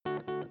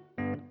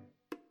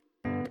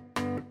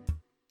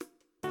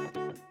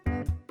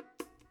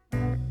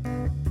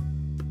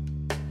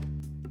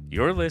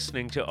You're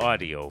listening to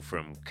audio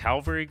from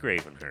Calvary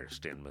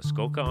Gravenhurst in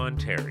Muskoka,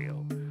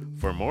 Ontario.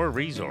 For more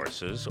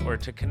resources or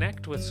to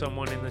connect with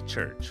someone in the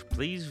church,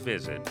 please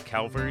visit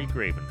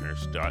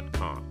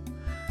calvarygravenhurst.com.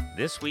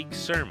 This week's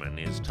sermon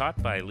is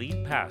taught by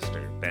lead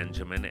pastor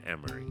Benjamin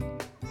Emery.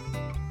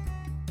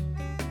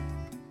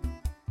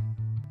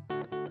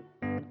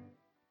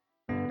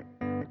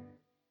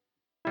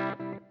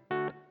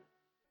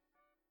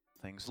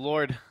 Thanks,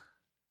 Lord.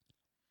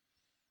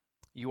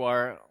 You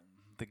are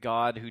the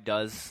God who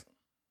does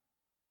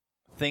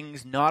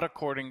things not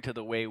according to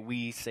the way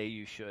we say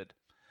you should.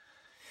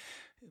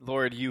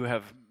 Lord, you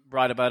have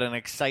brought about an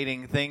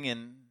exciting thing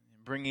in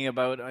bringing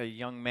about a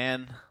young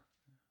man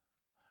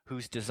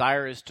whose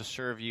desire is to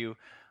serve you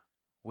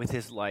with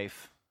his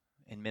life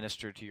and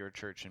minister to your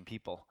church and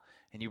people.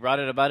 And you brought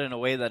it about in a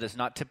way that is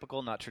not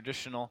typical, not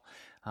traditional,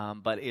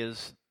 but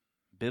is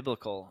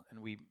biblical,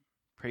 and we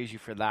praise you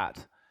for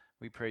that.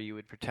 We pray you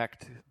would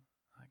protect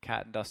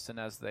Kat and Dustin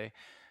as they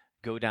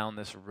go down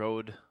this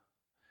road,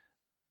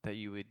 that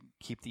you would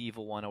keep the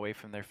evil one away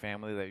from their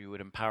family, that you would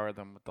empower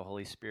them with the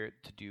Holy Spirit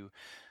to do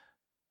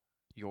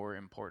your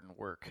important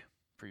work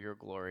for your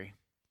glory.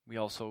 We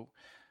also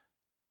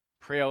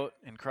pray out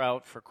and cry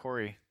out for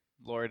Corey.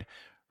 Lord,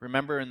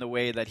 remember in the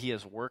way that he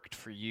has worked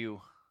for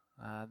you,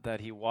 that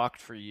he walked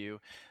for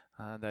you,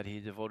 that he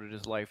devoted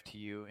his life to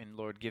you. And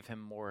Lord, give him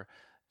more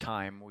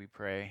time, we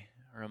pray.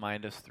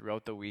 Remind us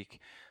throughout the week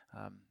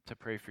to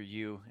pray for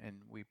you, and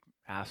we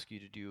ask you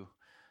to do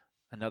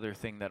another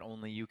thing that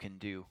only you can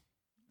do,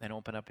 and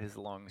open up his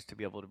lungs to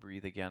be able to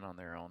breathe again on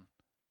their own.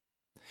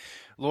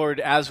 Lord,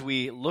 as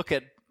we look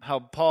at how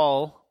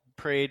Paul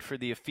prayed for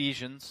the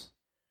Ephesians,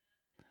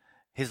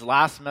 his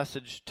last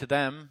message to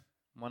them,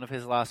 one of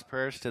his last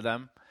prayers to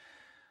them,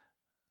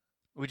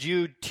 would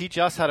you teach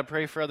us how to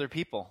pray for other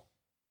people?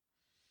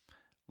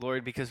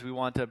 Lord, because we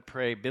want to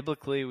pray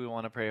biblically, we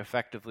want to pray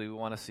effectively, we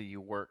want to see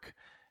you work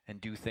and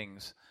do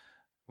things.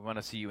 We want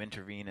to see you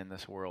intervene in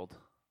this world.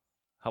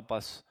 Help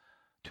us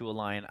to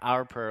align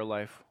our prayer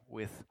life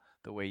with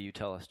the way you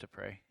tell us to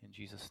pray. In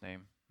Jesus'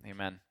 name,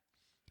 amen.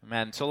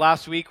 Amen. So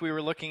last week we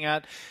were looking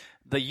at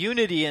the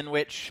unity in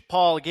which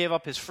Paul gave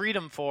up his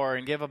freedom for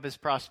and gave up his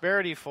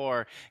prosperity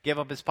for, gave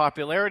up his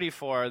popularity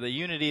for, the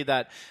unity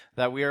that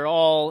we are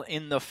all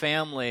in the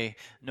family,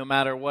 no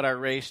matter what our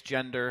race,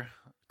 gender,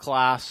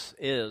 class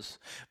is.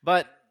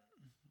 But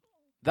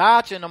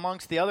that, and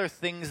amongst the other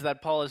things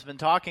that Paul has been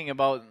talking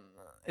about,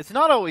 it's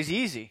not always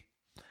easy.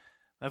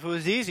 If it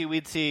was easy,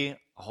 we'd see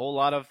a whole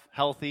lot of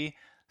healthy,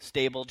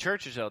 stable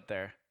churches out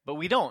there, but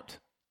we don't.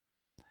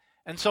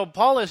 And so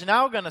Paul is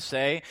now going to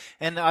say,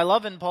 and I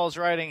love in Paul's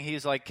writing,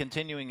 he's like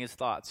continuing his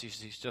thoughts. He's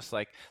just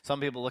like,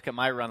 some people look at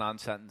my run-on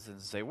sentences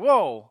and say,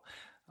 whoa,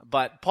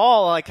 but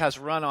Paul has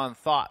run-on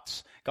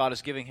thoughts. God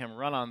is giving him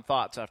run-on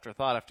thoughts after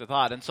thought after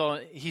thought. And so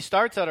he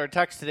starts out our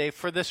text today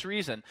for this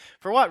reason.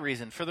 For what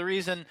reason? For the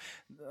reason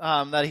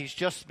that he's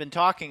just been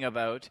talking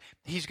about.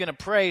 He's going to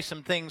pray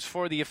some things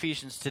for the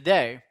Ephesians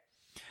today,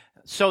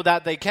 so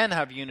that they can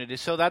have unity,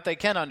 so that they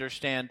can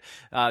understand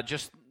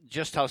just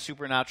how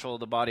supernatural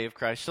the body of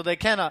Christ, so they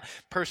can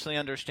personally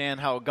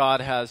understand how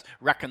God has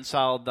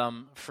reconciled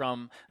them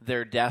from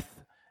their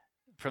death,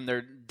 from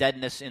their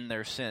deadness in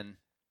their sin.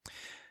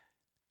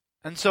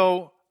 And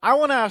so I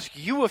want to ask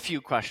you a few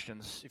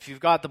questions. If you've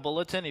got the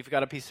bulletin, if you've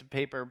got a piece of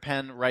paper,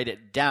 pen, write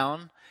it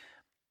down,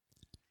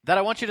 that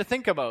I want you to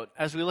think about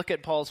as we look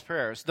at Paul's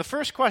prayers. The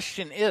first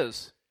question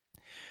is,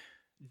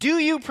 do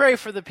you pray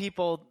for the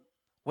people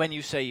when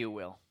you say you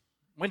will?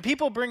 When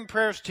people bring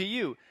prayers to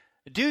you,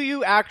 do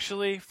you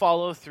actually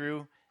follow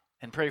through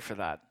and pray for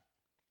that?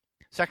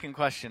 Second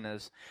question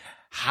is,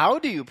 how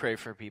do you pray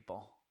for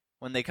people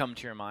when they come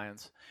to your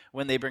minds,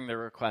 when they bring their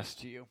requests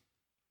to you?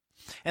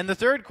 And the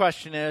third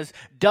question is,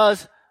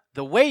 does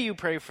the way you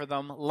pray for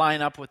them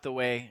line up with the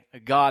way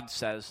God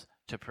says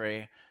to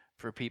pray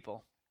for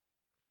people?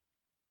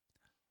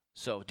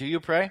 So, do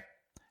you pray?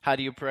 How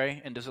do you pray?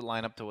 And does it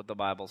line up to what the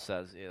Bible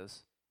says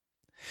is?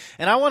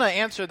 And I want to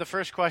answer the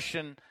first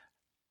question,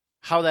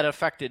 how that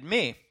affected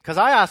me, because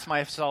I asked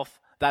myself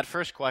that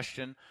first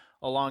question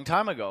a long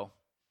time ago.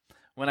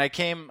 When I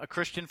came a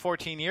Christian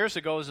 14 years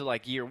ago, it was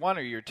like year 1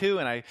 or year 2,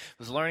 and I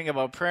was learning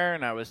about prayer,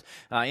 and I was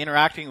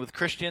interacting with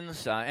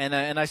Christians,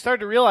 and I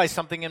started to realize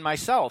something in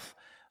myself,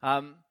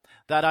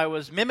 that I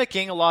was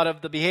mimicking a lot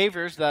of the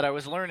behaviors that I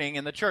was learning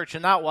in the church,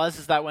 and that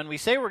is that when we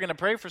say we're going to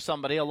pray for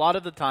somebody, a lot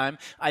of the time,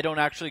 I don't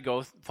actually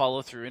go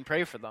follow through and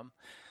pray for them.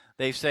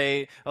 They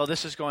say, oh,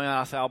 this is going on,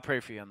 I'll say, I'll pray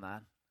for you on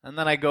that. And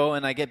then I go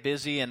and I get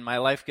busy and my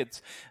life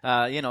gets,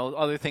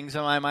 other things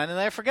in my mind, and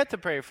I forget to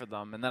pray for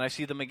them. And then I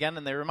see them again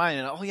and they remind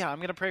me, oh yeah, I'm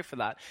going to pray for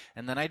that.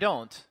 And then I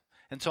don't,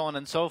 and so on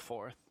and so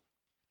forth.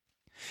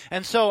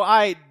 And so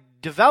I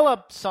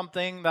developed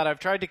something that I've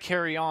tried to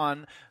carry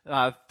on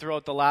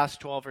throughout the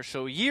last 12 or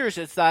so years.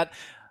 It's that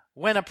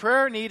when a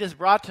prayer need is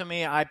brought to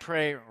me, I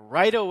pray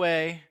right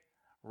away,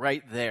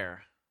 right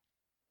there.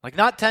 Like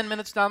not 10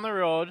 minutes down the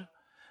road,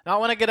 not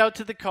when I get out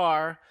to the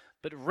car,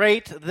 but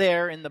right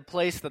there in the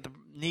place that the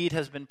need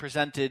has been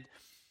presented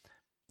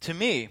to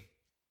me.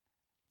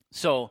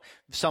 So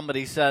if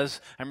somebody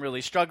says, I'm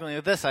really struggling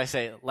with this, I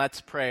say,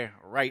 let's pray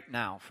right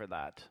now for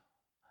that.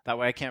 That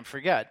way I can't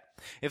forget.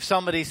 If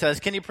somebody says,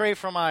 can you pray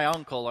for my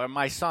uncle or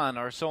my son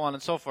or so on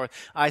and so forth,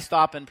 I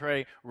stop and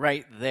pray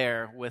right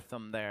there with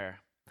them there.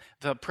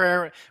 If a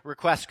prayer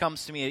request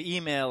comes to me, an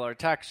email or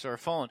text or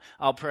phone,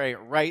 I'll pray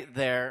right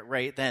there,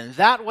 right then.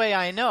 That way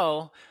I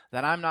know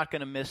that I'm not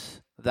going to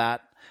miss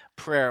that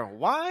prayer.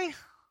 Why?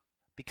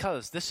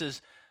 Because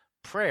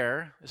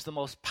prayer is the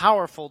most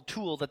powerful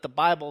tool that the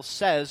Bible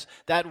says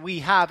that we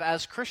have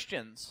as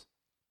Christians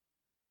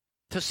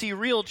to see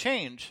real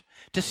change,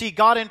 to see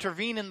God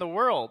intervene in the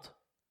world.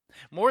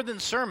 More than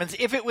sermons.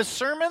 If it was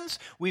sermons,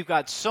 we've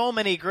got so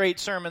many great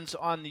sermons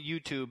on the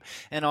YouTube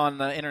and on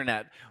the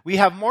internet. We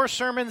have more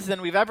sermons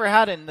than we've ever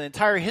had in the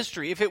entire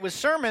history. If it was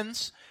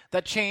sermons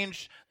that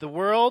changed the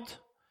world,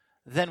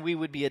 then we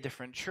would be a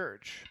different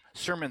church.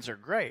 Sermons are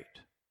great.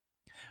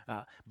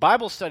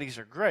 Bible studies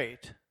are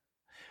great.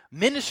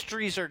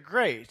 Ministries are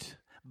great,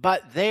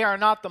 but they are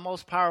not the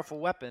most powerful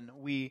weapon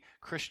we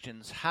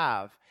Christians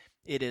have.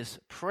 It is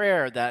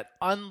prayer that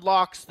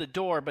unlocks the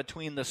door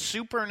between the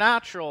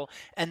supernatural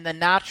and the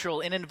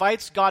natural and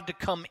invites God to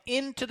come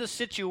into the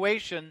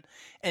situation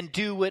and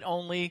do what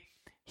only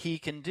He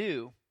can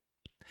do.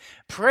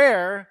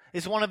 Prayer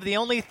is one of the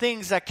only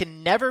things that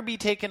can never be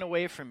taken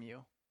away from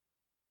you.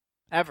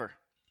 Ever.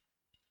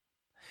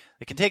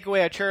 They can take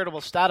away a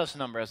charitable status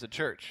number as a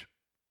church.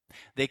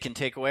 They can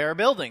take away our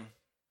building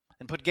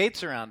and put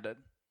gates around it.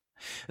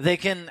 They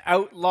can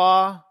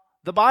outlaw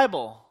the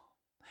Bible.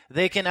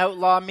 They can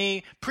outlaw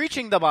me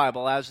preaching the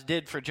Bible, as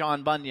did for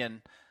John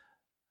Bunyan.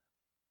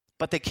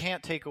 But they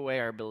can't take away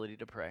our ability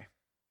to pray.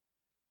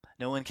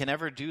 No one can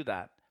ever do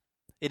that.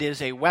 It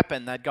is a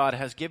weapon that God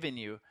has given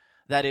you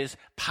that is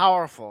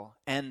powerful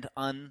and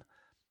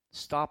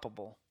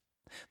unstoppable.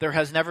 There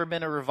has never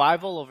been a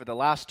revival over the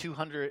last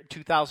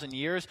 2,000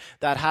 years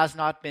that has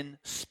not been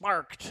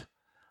sparked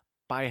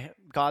by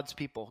God's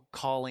people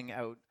calling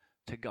out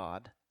to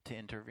God to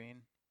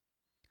intervene.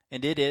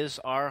 And it is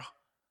our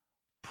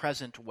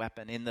present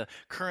weapon in the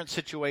current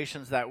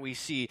situations that we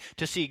see,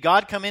 to see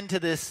God come into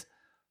this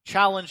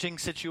challenging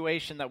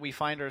situation that we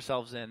find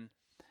ourselves in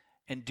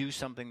and do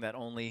something that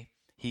only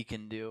He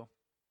can do.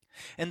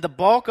 And the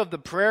bulk of the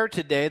prayer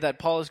today that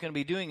Paul is going to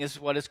be doing is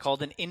what is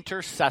called an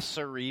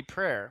intercessory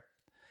prayer.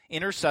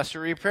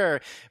 Intercessory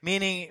prayer,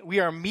 meaning we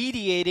are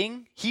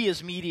mediating, he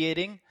is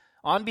mediating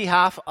on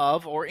behalf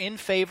of or in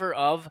favor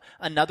of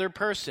another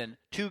person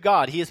to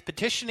God. He is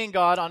petitioning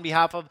God on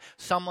behalf of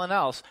someone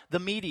else, the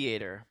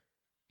mediator.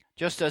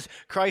 Just as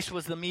Christ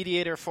was the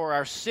mediator for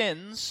our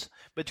sins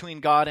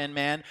between God and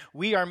man,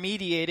 we are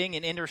mediating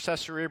an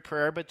intercessory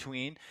prayer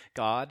between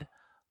God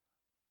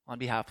on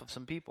behalf of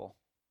some people.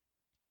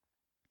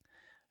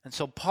 And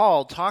so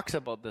Paul talks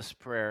about this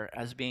prayer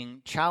as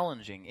being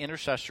challenging,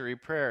 intercessory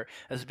prayer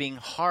as being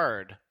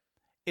hard.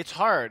 It's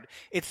hard.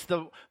 It's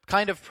the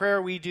kind of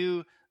prayer we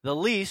do the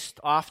least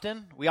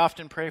often. We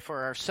often pray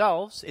for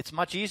ourselves. It's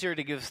much easier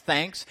to give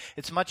thanks.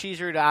 It's much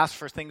easier to ask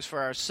for things for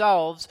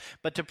ourselves.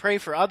 But to pray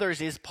for others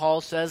is,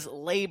 Paul says,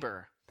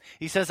 labor.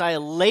 He says, I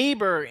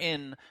labor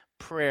in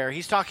prayer.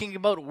 He's talking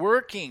about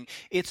working.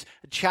 It's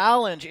a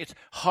challenge. It's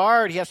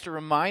hard. He has to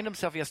remind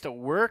himself. He has to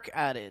work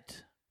at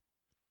it.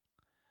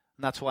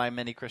 And that's why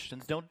many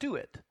Christians don't do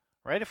it,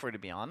 right? If we're to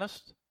be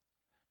honest.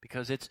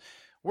 Because it's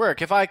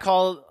work. If I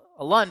call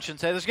a lunch and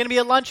say, there's going to be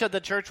a lunch at the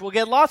church, we'll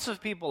get lots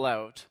of people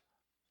out.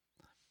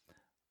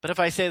 But if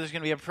I say there's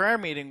going to be a prayer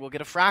meeting, we'll get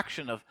a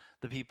fraction of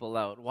the people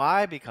out.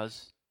 Why?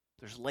 Because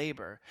there's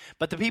labor.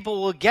 But the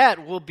people we'll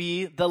get will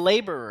be the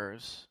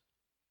laborers.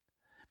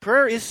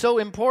 Prayer is so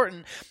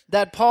important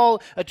that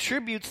Paul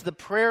attributes the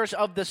prayers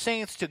of the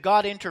saints to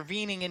God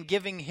intervening and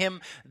giving him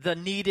the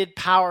needed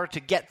power to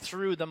get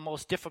through the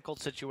most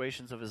difficult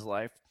situations of his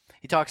life.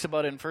 He talks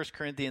about it in 1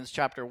 Corinthians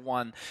chapter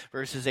 1,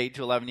 verses 8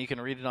 to 11. You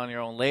can read it on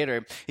your own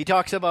later. He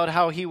talks about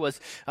how he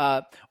was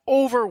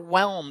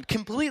overwhelmed,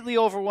 completely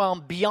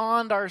overwhelmed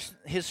beyond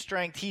his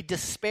strength. He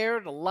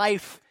despaired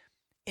life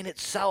in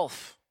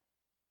itself.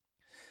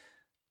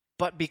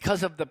 But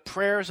because of the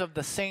prayers of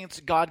the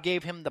saints, God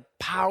gave him the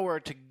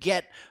power to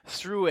get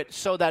through it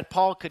so that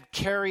Paul could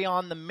carry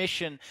on the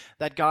mission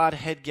that God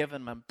had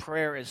given him.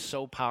 Prayer is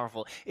so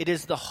powerful. It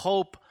is the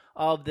hope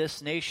of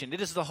this nation. It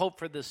is the hope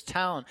for this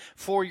town,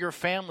 for your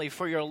family,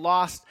 for your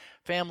lost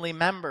family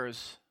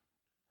members.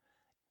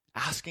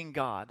 Asking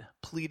God,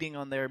 pleading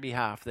on their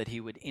behalf that he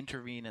would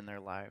intervene in their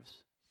lives.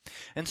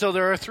 And so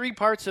there are three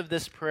parts of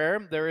this prayer.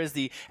 There is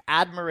the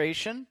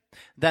admiration,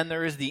 then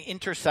there is the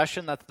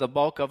intercession, that's the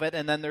bulk of it,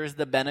 and then there is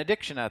the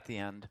benediction at the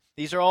end.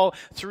 These are all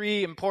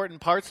three important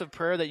parts of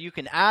prayer that you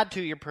can add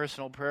to your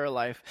personal prayer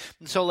life.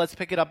 And so let's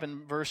pick it up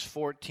in verse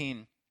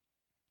 14.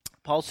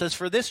 Paul says,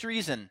 for this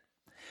reason,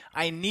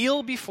 I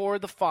kneel before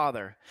the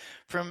Father,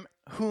 from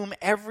whom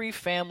every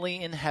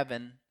family in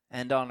heaven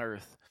and on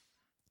earth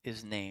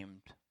is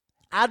named.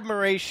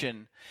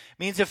 Admiration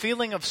means a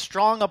feeling of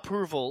strong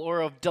approval or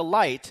of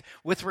delight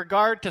with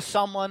regard to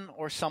someone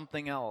or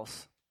something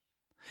else.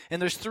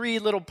 And there's three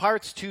little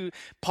parts to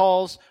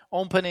Paul's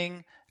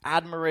opening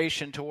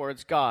admiration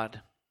towards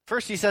God.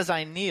 First he says,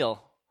 I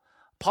kneel.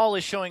 Paul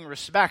is showing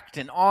respect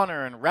and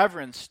honor and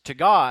reverence to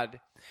God.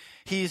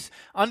 He's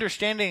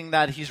understanding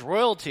that he's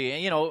royalty.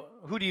 You know,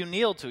 who do you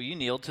kneel to? You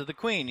kneel to the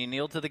queen. You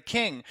kneel to the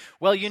king.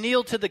 Well, you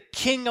kneel to the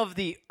king of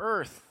the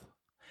earth,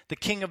 the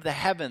king of the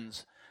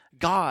heavens,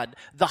 God,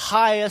 the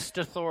highest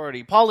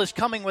authority. Paul is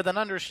coming with an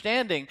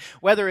understanding,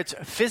 whether it's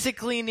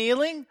physically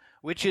kneeling,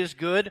 which is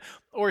good,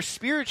 or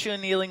spiritually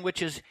kneeling,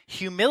 which is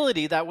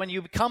humility, that when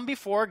you come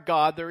before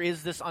God, there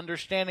is this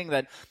understanding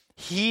that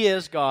he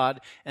is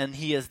God and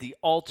he is the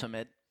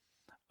ultimate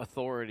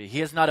authority.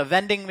 He is not a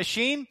vending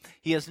machine.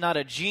 He is not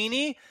a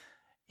genie.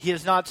 He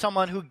is not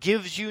someone who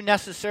gives you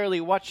necessarily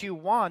what you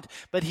want,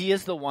 but he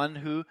is the one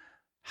who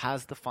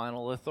has the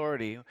final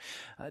authority.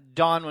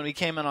 Dawn, when we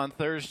came in on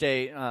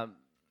Thursday,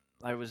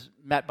 I was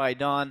met by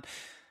Dawn,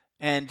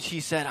 and she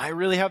said, I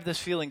really have this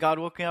feeling, God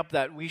woke me up,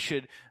 that we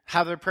should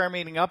have a prayer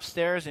meeting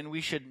upstairs and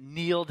we should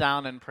kneel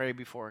down and pray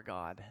before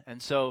God.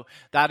 And so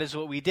that is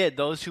what we did.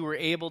 Those who were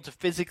able to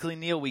physically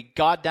kneel, we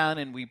got down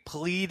and we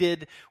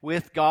pleaded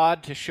with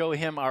God to show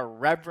him our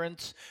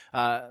reverence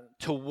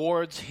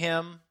towards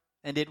him.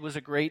 And it was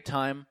a great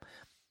time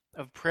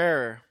of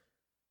prayer.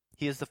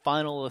 He is the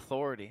final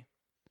authority.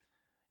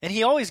 And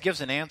he always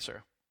gives an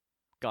answer.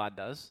 God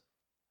does.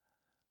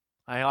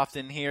 I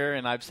often hear,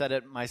 and I've said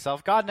it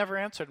myself, God never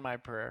answered my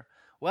prayer.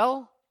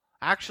 Well,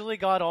 actually,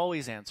 God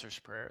always answers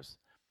prayers.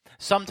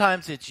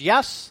 Sometimes it's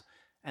yes,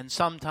 and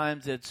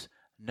sometimes it's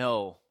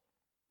no.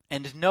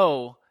 And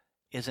no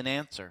is an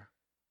answer.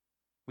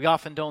 We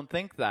often don't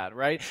think that,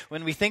 right?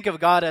 When we think of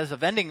God as a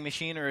vending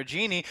machine or a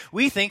genie,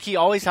 we think he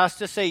always has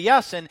to say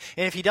yes. And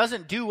if he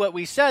doesn't do what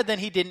we said, then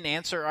he didn't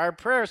answer our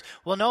prayers.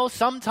 Well, no,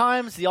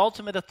 sometimes the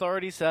ultimate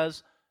authority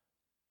says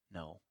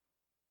no.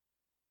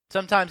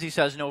 Sometimes he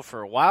says no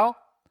for a while,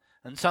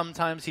 and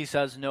sometimes he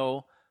says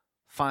no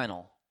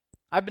final.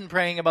 I've been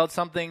praying about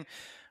something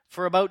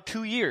for about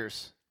 2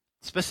 years,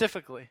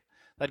 specifically,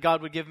 that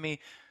God would give me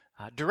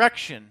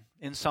direction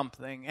in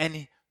something.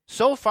 And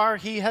so far,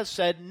 he has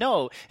said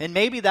no. And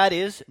maybe that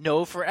is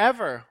no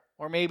forever,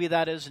 or maybe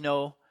that is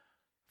no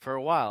for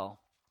a while.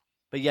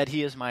 But yet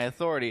he is my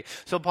authority.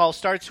 So Paul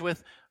starts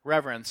with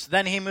reverence.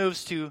 Then he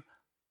moves to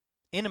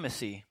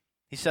intimacy.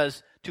 He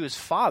says to his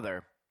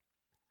Father.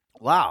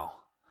 Wow,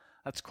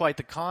 that's quite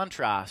the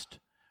contrast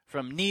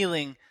from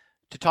kneeling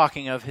to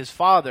talking of his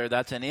Father.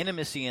 That's an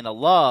intimacy and a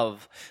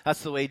love.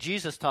 That's the way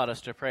Jesus taught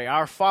us to pray.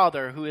 Our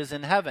Father who is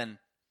in heaven.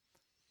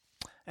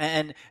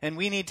 And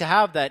we need to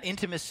have that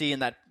intimacy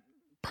and that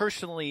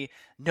personally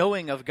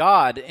knowing of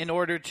God in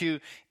order to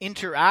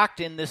interact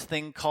in this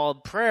thing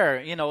called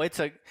prayer. You know, it's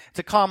a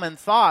common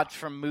thought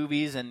from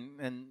movies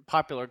and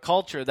popular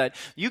culture that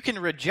you can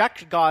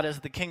reject God as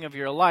the king of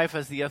your life,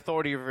 as the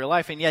authority of your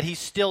life, and yet he's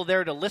still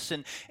there to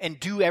listen and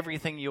do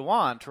everything you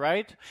want,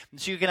 right? And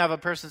so you can have a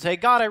person say,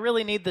 God, I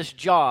really need this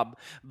job,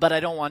 but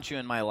I don't want you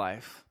in my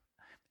life.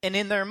 And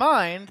in their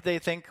mind, they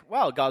think,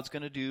 well, God's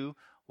going to do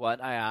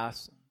what I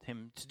asked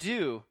him to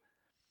do.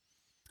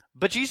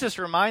 But Jesus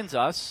reminds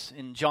us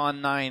in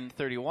John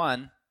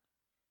 9:31,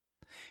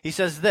 he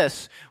says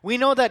this, we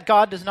know that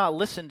God does not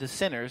listen to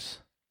sinners,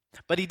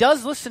 but he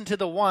does listen to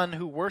the one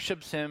who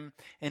worships him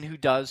and who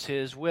does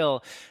his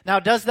will. Now,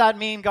 does that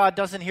mean God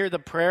doesn't hear the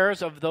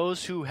prayers of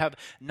those who have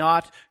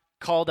not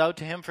called out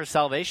to him for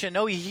salvation?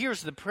 No, he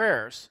hears the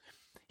prayers.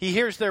 He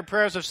hears their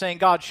prayers of saying,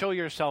 God, show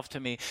yourself to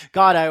me.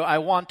 God, I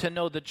want to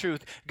know the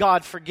truth.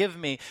 God, forgive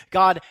me.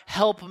 God,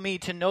 help me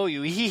to know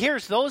you. He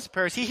hears those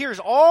prayers. He hears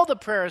all the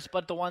prayers,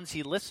 but the ones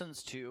he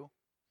listens to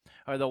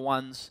are the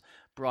ones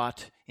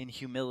brought in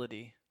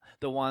humility,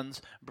 the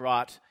ones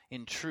brought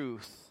in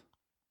truth.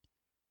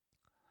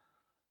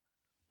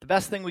 The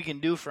best thing we can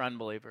do for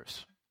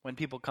unbelievers, when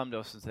people come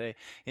to us and say,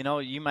 you know,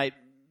 you might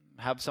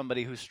have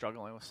somebody who's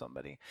struggling with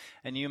somebody,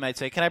 and you might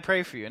say, can I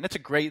pray for you? And it's a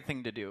great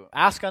thing to do.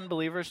 Ask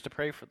unbelievers to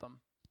pray for them.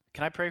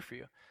 Can I pray for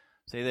you?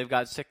 Say they've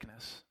got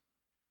sickness.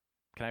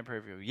 Can I pray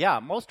for you? Yeah,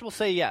 most will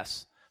say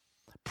yes.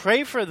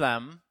 Pray for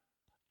them,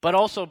 but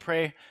also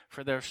pray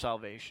for their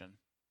salvation.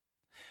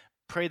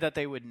 Pray that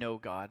they would know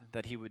God,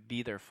 that he would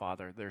be their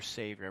Father, their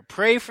Savior.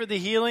 Pray for the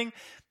healing,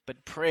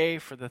 but pray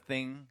for the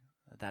thing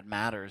that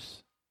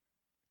matters.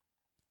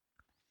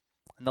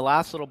 And the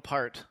last little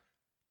part,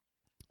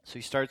 so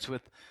he starts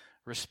with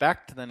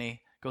respect, then he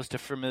goes to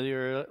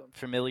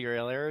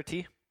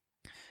familiarity,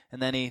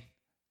 and then he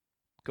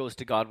goes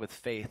to God with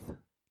faith.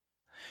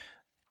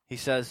 He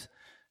says,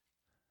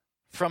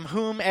 from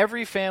whom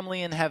every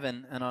family in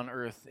heaven and on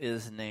earth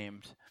is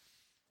named.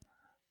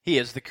 He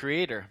is the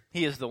creator.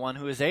 He is the one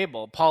who is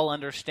able. Paul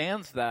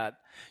understands that.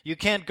 You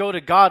can't go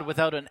to God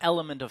without an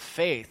element of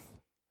faith.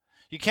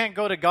 You can't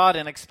go to God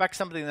and expect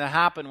something to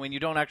happen when you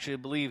don't actually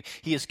believe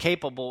he is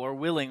capable or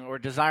willing or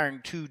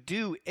desiring to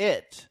do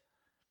it.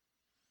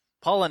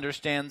 Paul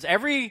understands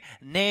every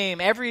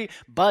name,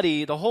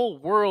 everybody, the whole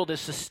world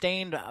is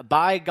sustained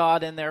by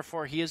God, and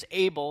therefore he is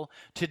able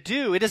to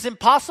do. It is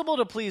impossible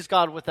to please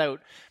God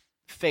without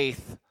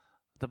faith,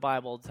 the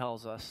Bible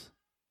tells us.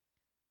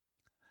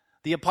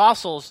 The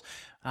apostles,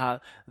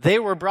 they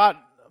were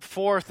brought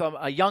forth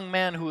a young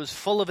man who was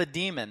full of a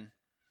demon.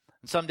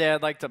 And someday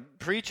I'd like to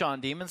preach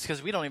on demons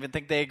because we don't even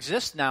think they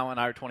exist now in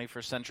our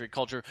 21st century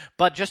culture.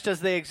 But just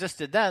as they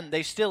existed then,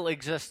 they still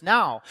exist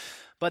now.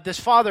 But this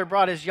father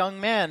brought his young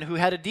man who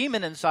had a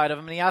demon inside of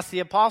him, and he asked the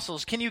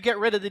apostles, can you get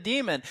rid of the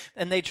demon?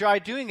 And they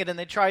tried doing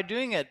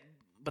it,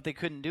 but they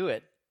couldn't do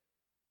it.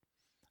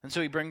 And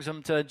so he brings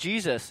him to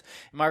Jesus.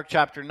 Mark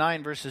chapter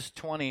 9, verses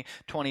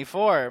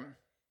 20-24.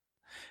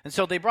 And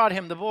so they brought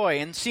him the boy,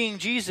 and seeing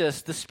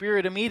Jesus, the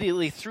spirit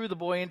immediately threw the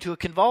boy into a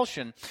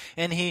convulsion,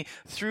 and he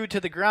threw to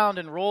the ground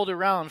and rolled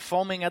around,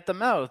 foaming at the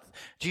mouth.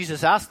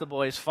 Jesus asked the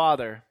boy's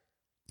father,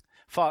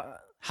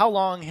 how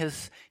long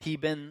has he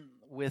been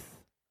with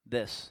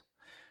this?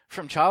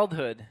 From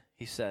childhood,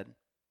 he said.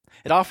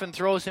 It often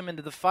throws him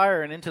into the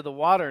fire and into the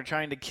water,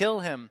 trying to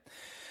kill him.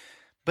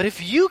 But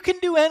if you can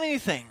do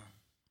anything,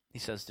 he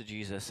says to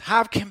Jesus,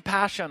 have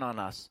compassion on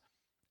us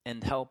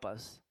and help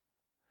us.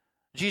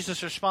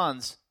 Jesus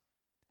responds,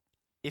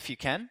 if you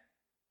can.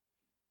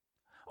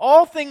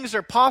 All things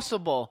are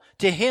possible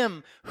to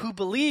him who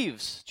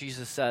believes,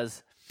 Jesus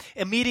says.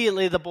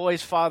 Immediately the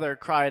boy's father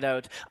cried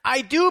out,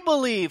 I do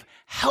believe,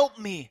 help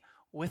me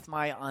with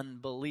my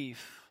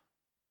unbelief.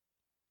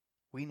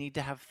 We need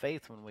to have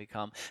faith when we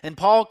come. And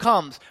Paul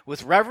comes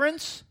with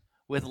reverence,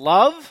 with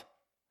love,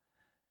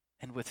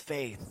 and with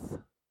faith.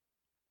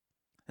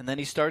 And then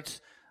he starts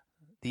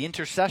the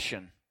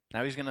intercession.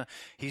 Now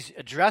he's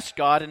addressed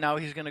God, and now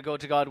he's going to go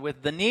to God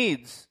with the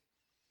needs.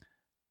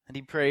 And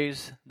he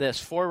prays this,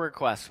 4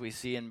 requests we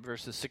see in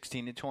verses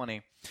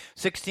 16-20.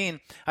 16,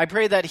 I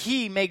pray that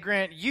he may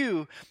grant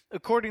you,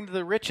 according to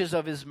the riches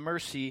of his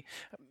mercy,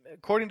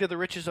 according to the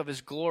riches of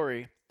his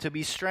glory, to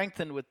be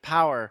strengthened with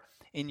power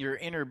in your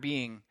inner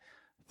being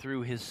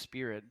through his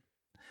Spirit.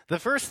 The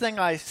first thing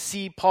I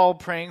see Paul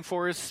praying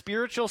for is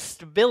spiritual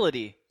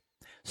stability.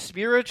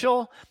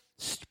 Spiritual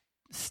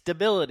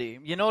stability.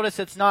 You notice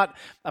it's not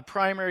a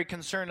primary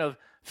concern of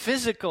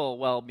physical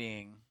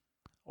well-being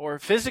or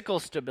physical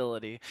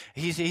stability.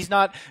 He's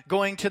not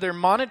going to their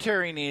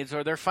monetary needs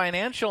or their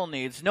financial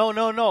needs.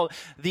 No.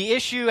 The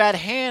issue at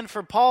hand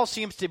for Paul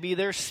seems to be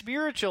their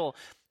spiritual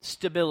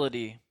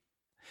stability.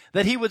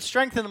 That he would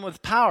strengthen them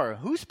with power.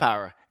 Whose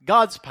power?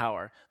 God's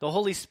power. The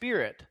Holy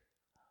Spirit.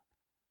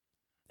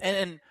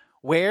 And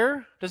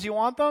where does he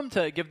want them?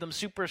 To give them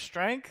super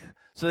strength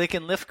so they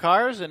can lift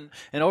cars and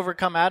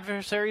overcome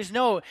adversaries?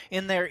 No,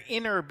 in their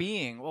inner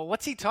being. Well,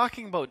 what's he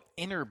talking about,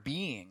 inner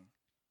being?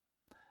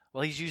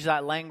 Well, he's used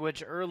that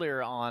language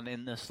earlier on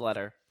in this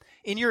letter.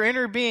 In your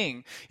inner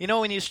being. You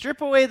know, when you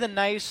strip away the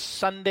nice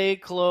Sunday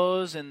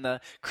clothes and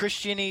the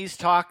Christianese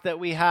talk that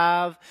we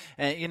have,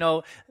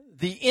 and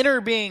the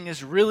inner being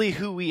is really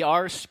who we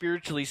are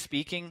spiritually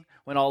speaking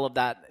when all of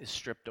that is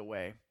stripped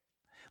away.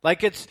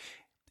 Like it's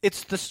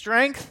the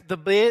strength,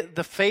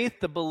 the faith,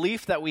 the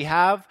belief that we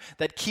have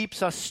that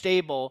keeps us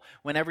stable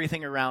when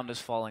everything around is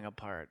falling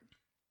apart.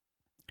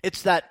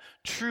 It's that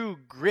true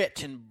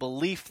grit and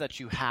belief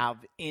that you have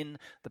in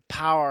the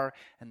power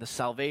and the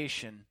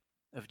salvation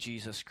of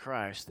Jesus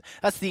Christ.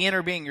 That's the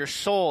inner being, your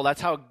soul.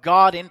 That's how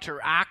God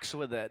interacts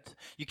with it.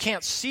 You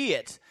can't see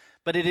it,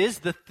 but it is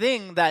the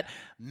thing that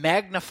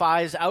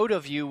magnifies out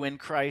of you when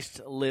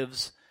Christ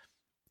lives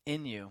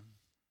in you.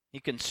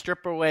 You can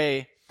strip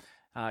away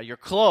your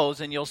clothes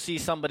and you'll see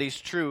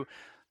somebody's true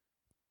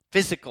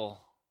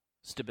physical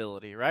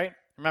stability, right?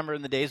 Remember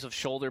in the days of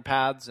shoulder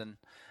pads and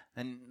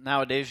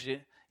nowadays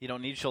you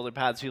don't need shoulder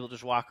pads. People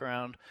just walk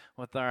around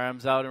with their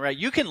arms out. Right?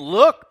 You can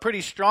look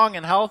pretty strong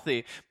and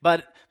healthy,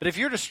 but if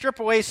you were to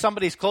strip away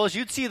somebody's clothes,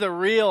 you'd see the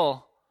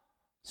real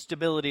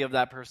stability of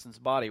that person's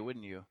body,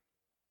 wouldn't you?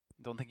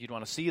 Don't think you'd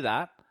want to see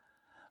that,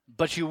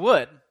 but you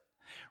would,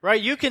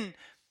 right?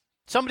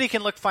 Somebody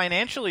can look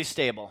financially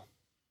stable,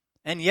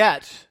 and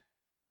yet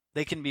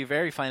they can be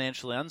very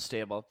financially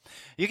unstable.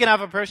 You can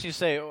have a person you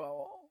say,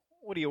 well,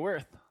 what are you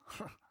worth?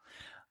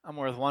 I'm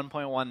worth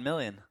 $1.1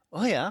 million.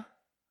 Oh yeah.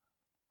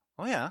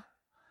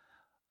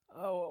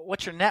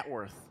 What's your net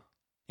worth?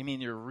 You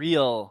mean your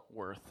real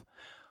worth?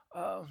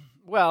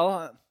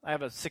 Well, I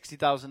have a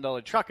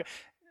 $60,000 truck.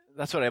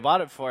 That's what I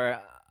bought it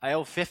for. I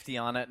owe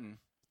 $50,000 on it, and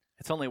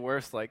it's only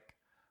worth like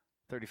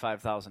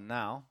 $35,000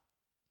 now.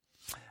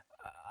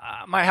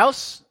 My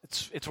house,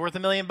 it's worth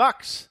 $1 million,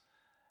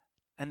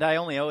 and I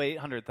only owe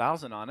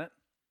 $800,000 on it.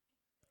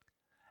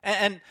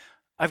 And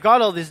I've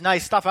got all this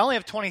nice stuff. I only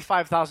have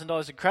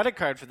 $25,000 in credit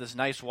card for this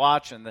nice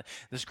watch and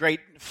this great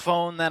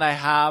phone that I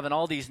have and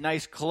all these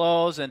nice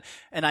clothes. And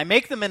I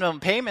make the minimum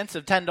payments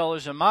of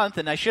 $10 a month,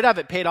 and I should have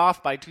it paid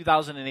off by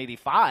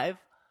 2085.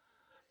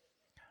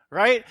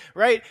 Right?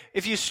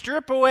 If you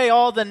strip away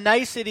all the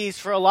niceties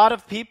for a lot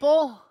of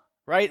people,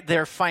 right,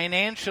 they're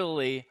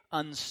financially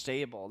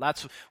unstable.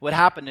 That's what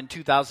happened in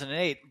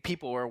 2008.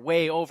 People were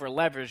way over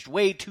leveraged,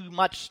 way too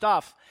much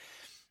stuff.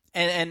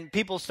 And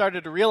people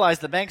started to realize,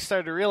 the banks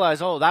started to realize,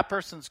 oh, that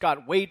person's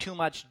got way too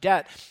much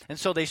debt. And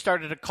so they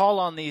started to call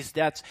on these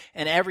debts,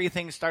 and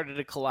everything started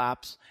to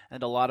collapse,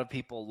 and a lot of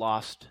people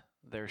lost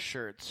their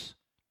shirts.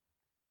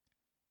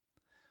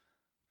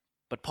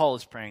 But Paul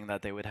is praying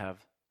that they would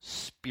have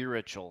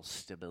spiritual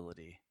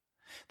stability.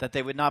 that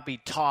they would not be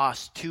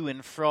tossed to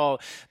and fro,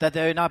 that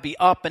they would not be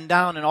up and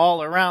down and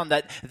all around,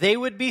 that they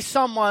would be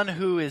someone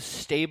who is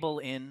stable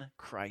in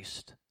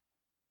Christ.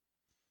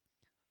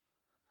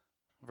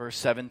 Verse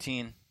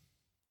 17,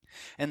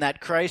 and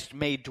that Christ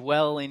may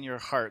dwell in your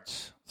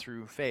hearts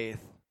through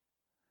faith.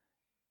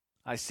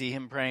 I see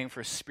him praying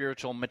for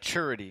spiritual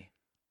maturity,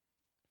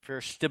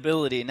 for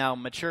stability, now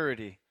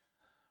maturity.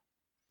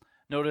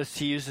 Notice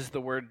he uses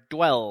the word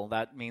dwell.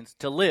 That means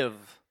to live.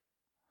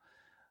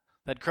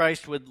 That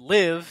Christ would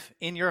live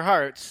in your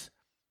hearts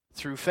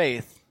through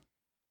faith.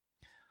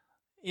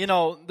 You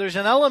know, there's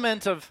an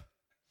element of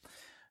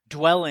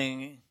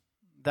dwelling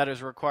that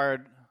is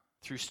required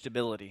through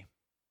stability.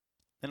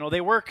 You know,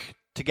 they work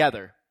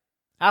together.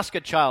 Ask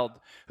a child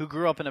who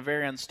grew up in a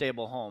very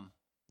unstable home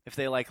if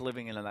they like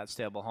living in that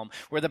stable home,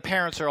 where the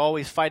parents are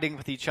always fighting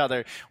with each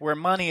other, where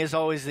money is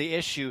always the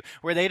issue,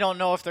 where they don't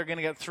know if they're going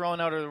to get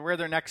thrown out or where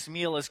their next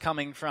meal is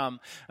coming from,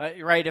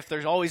 right? If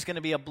there's always going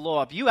to be a blow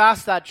up. You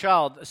ask that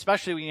child,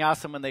 especially when you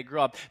ask them when they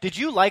grow up, did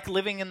you like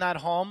living in that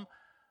home?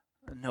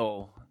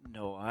 No,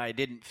 I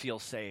didn't feel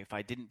safe.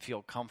 I didn't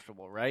feel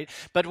comfortable, right?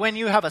 But when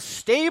you have a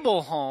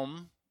stable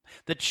home,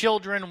 the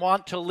children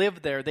want to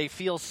live there. They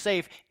feel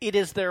safe. It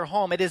is their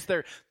home. It is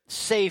their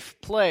safe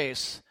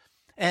place.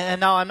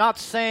 And now I'm not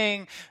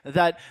saying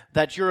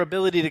that your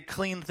ability to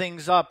clean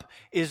things up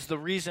is the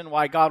reason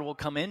why God will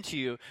come into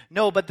you.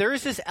 No, but there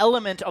is this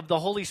element of the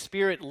Holy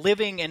Spirit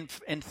living and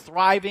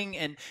thriving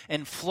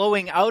and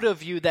flowing out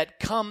of you that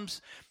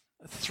comes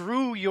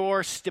through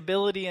your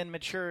stability and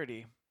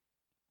maturity.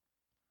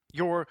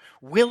 Your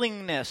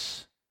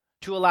willingness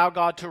to allow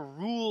God to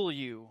rule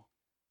you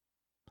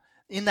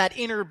in that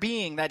inner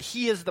being, that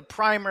he is the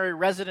primary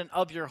resident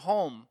of your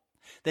home,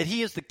 that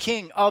he is the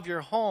king of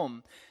your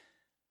home.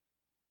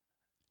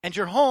 And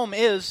your home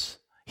is,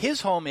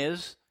 his home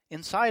is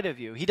inside of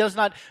you. He does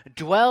not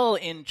dwell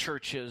in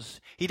churches.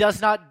 He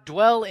does not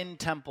dwell in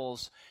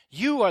temples.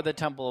 You are the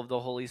temple of the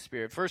Holy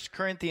Spirit. 1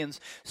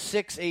 Corinthians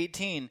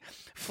 6:18.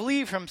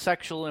 Flee from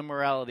sexual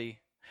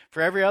immorality.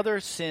 For every other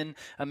sin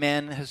a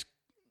man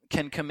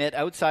can commit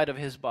outside of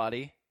his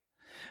body,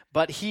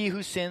 but he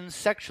who sins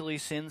sexually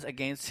sins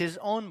against his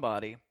own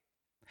body.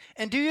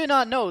 And do you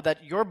not know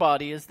that your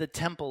body is the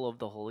temple of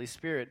the Holy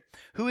Spirit,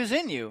 who is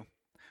in you,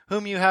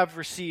 whom you have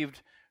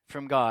received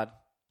from God?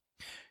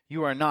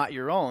 You are not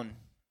your own.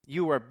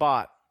 You were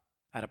bought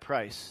at a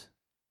price.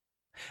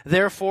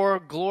 Therefore,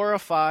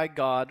 glorify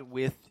God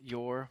with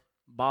your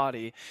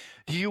body.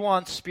 Do you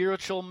want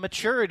spiritual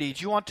maturity?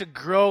 Do you want to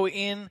grow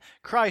in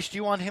Christ? Do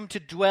you want him to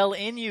dwell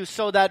in you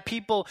so that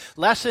people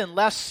less and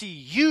less see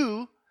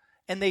you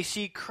and they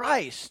see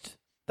Christ?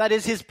 That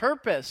is his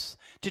purpose,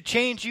 to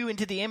change you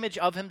into the image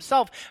of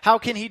himself. How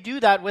can he do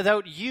that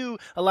without you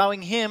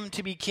allowing him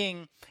to be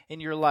king in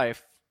your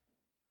life?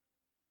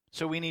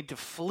 So we need to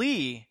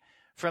flee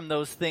from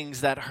those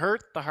things that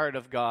hurt the heart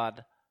of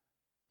God,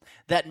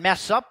 that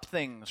mess up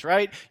things,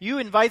 right? You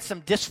invite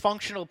some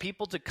dysfunctional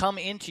people to come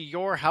into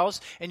your house,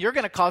 and you're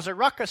going to cause a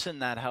ruckus in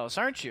that house,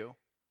 aren't you?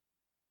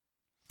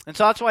 And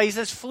so that's why he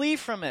says flee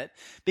from it.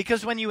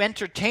 Because when you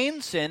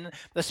entertain sin,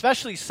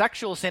 especially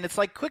sexual sin, it's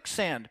like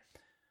quicksand.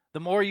 The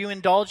more you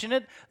indulge in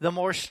it, the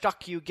more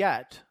stuck you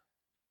get.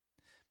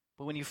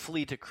 But when you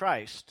flee to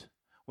Christ,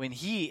 when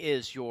he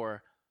is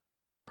your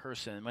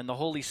person, when the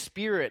Holy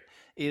Spirit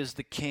is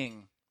the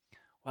king,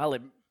 well,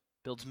 it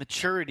builds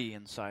maturity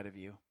inside of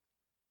you.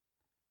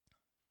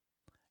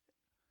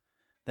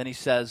 Then he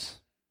says,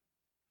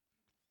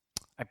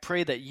 I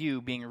pray that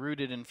you, being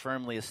rooted and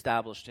firmly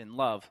established in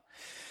love,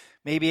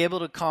 may be able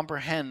to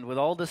comprehend with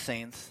all the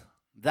saints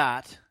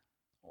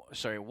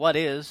what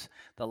is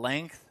the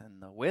length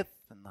and the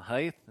width and the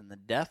height and the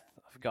depth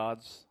of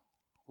God's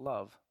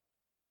love.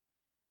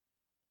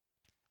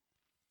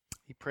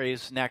 He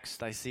prays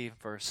next, I see,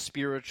 for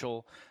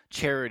spiritual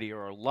charity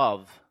or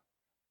love.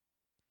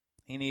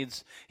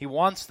 He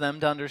wants them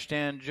to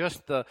understand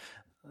just the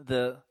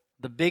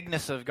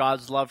bigness of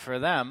God's love for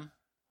them,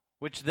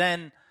 which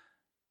then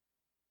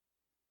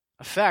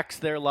affects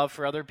their love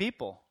for other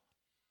people.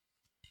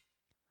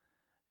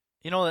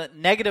 You know that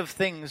negative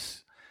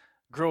things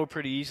grow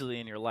pretty easily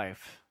in your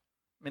life,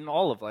 in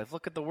all of life.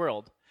 Look at the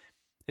world.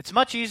 It's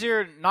much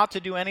easier not to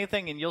do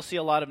anything and you'll see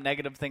a lot of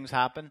negative things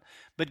happen.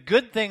 But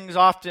good things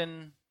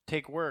often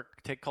take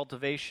work, take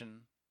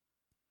cultivation.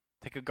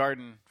 Take a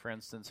garden, for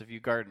instance, if you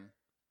garden.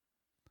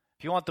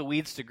 If you want the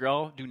weeds to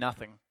grow, do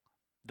nothing.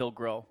 They'll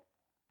grow.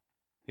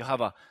 You'll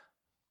have a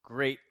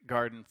great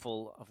garden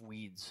full of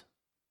weeds.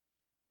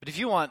 But if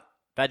you want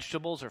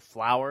vegetables or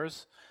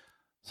flowers,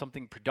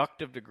 something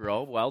productive to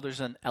grow, well, there's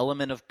an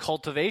element of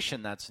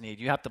cultivation that's needed.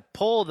 You have to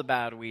pull the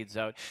bad weeds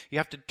out. You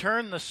have to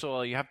turn the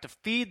soil. You have to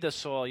feed the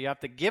soil. You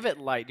have to give it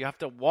light. You have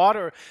to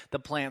water the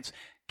plants.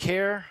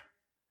 Care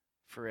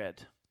for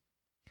it.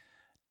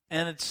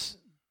 And it's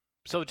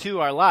so too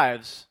our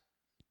lives.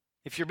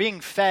 If you're being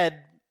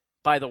fed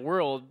by the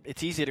world,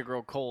 it's easy to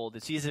grow cold.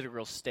 It's easy to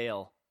grow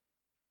stale.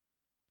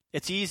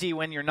 It's easy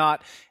when you're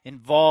not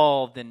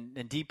involved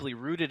and deeply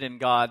rooted in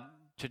God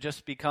to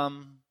just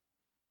become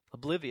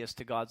oblivious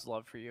to God's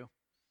love for you.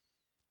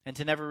 and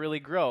to never really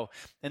grow.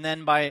 And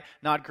then by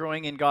not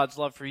growing in God's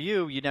love for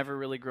you, you never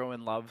really grow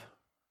in love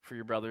for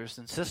your brothers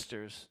and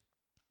sisters.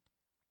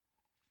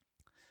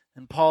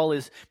 And Paul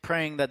is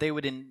praying that they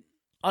would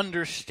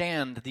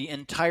understand the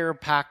entire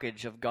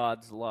package of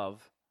God's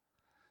love,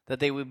 that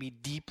they would be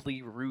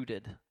deeply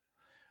rooted.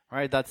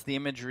 Right? That's the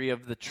imagery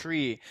of the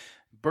tree,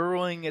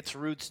 burrowing its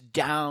roots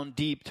down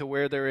deep to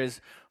where there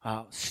is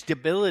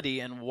stability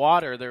and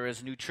water, there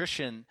is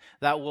nutrition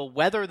that will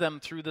weather them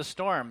through the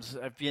storms.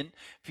 If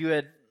you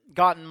had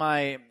gotten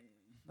my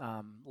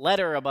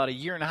letter about a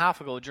year and a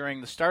half ago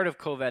during the start of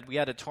COVID, we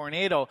had a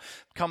tornado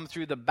come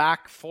through the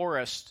back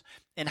forest,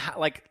 and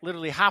like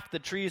literally half the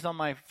trees on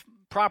my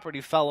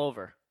property fell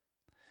over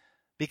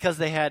because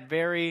they had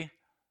very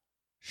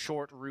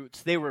short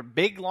roots. They were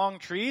big, long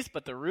trees,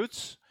 but the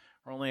roots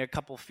were only a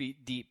couple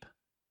feet deep.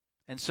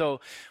 And so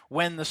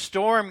when the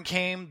storm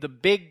came, the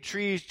big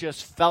trees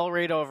just fell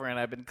right over, and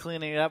I've been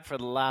cleaning it up for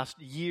the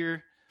last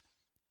year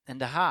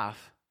and a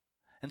half.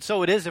 And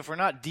so it is if we're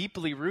not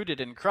deeply rooted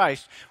in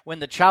Christ, when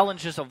the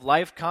challenges of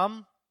life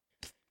come,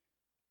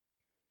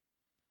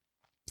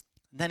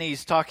 then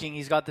he's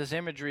got this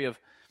imagery of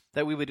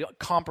that we would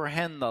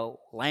comprehend the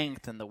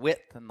length and the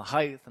width and the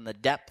height and the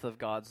depth of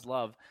God's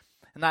love.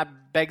 And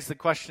that begs the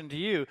question to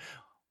you,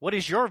 what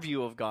is your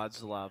view of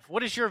God's love?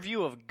 What is your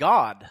view of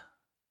God?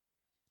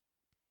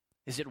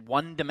 Is it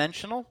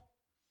one-dimensional?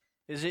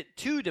 Is it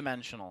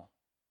two-dimensional?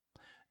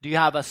 Do you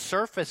have a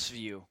surface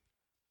view?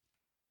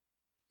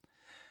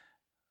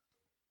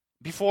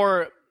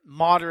 Before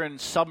modern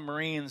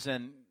submarines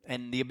and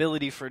the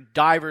ability for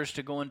divers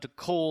to go into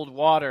cold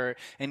water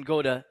and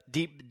go to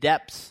deep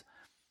depths,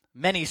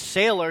 many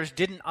sailors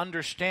didn't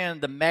understand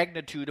the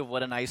magnitude of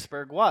what an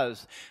iceberg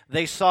was.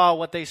 They saw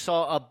what they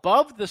saw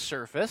above the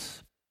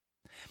surface,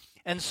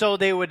 and so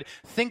they would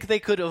think they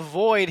could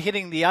avoid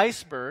hitting the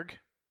iceberg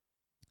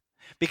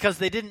because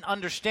they didn't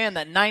understand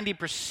that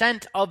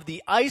 90% of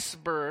the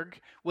iceberg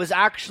was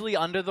actually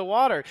under the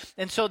water.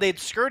 And so they'd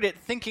skirt it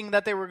thinking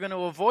that they were going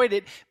to avoid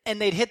it,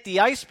 and they'd hit the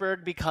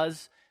iceberg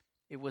because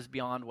it was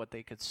beyond what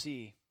they could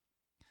see.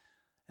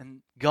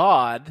 And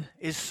God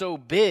is so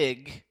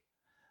big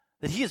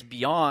that he is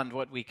beyond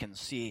what we can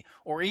see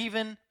or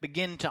even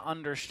begin to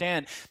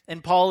understand.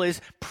 And Paul is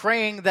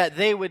praying that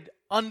they would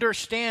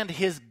understand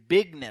his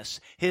bigness,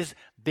 his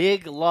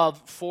big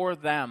love for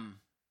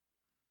them,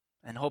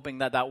 and hoping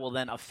that that will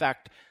then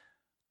affect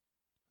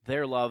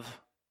their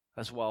love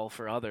as well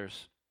for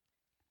others.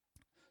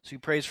 So he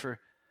prays for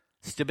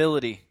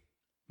stability,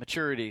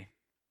 maturity,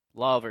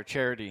 love, or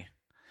charity.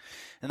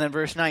 And then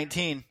verse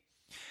 19,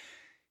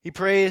 he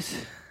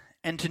prays,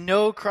 and to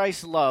know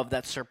Christ's love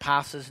that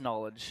surpasses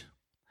knowledge,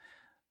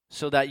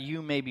 so that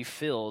you may be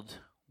filled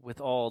with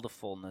all the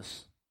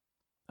fullness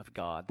of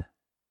God.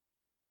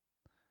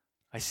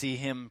 I see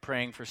him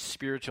praying for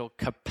spiritual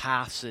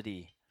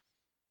capacity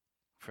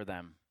for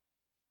them.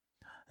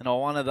 And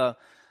one of the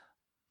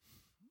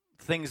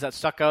things that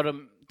stuck out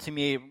to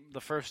me the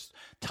first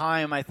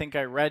time I think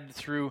I read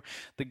through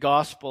the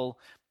Gospel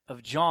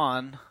of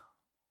John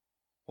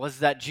was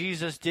that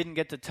Jesus didn't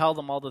get to tell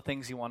them all the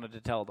things he wanted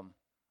to tell them.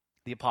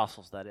 The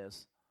apostles, that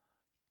is.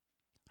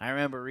 I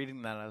remember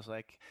reading that, I was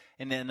like,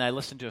 and then I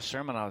listened to a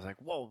sermon, I was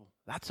like, whoa,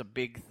 that's a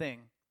big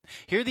thing.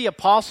 Here the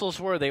apostles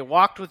were. They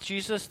walked with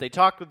Jesus. They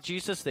talked with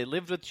Jesus. They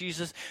lived with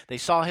Jesus. They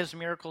saw his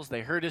miracles.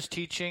 They heard his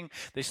teaching.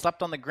 They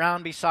slept on the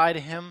ground beside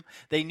him.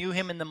 They knew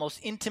him in the most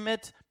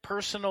intimate,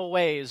 personal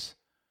ways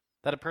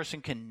that a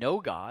person can know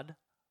God.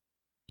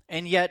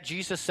 And yet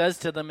Jesus says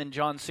to them in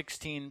John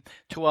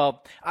 16:12,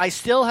 I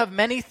still have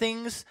many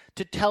things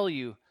to tell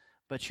you,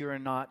 but you are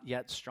not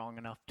yet strong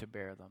enough to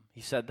bear them.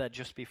 He said that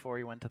just before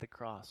he went to the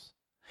cross.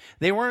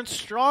 They weren't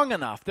strong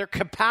enough. Their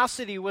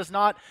capacity was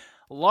not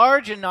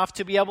large enough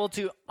to be able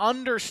to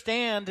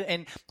understand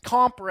and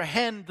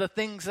comprehend the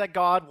things that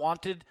God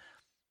wanted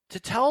to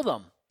tell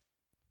them.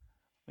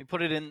 We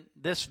put it in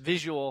this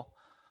visual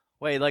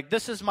way. Like,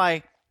 this is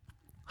my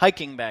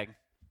hiking bag.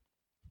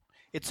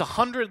 It's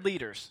 100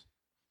 liters.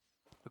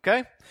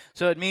 Okay?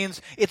 So it means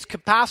its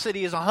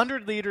capacity is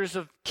 100 liters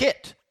of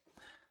kit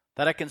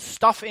that I can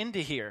stuff into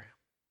here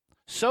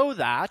so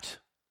that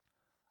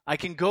I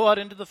can go out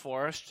into the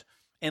forest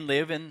and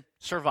live and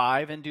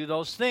survive and do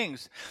those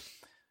things.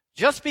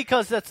 Just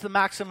because that's the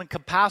maximum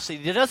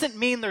capacity, it doesn't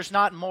mean there's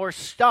not more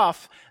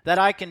stuff that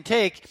I can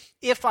take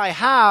if I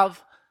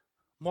have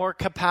more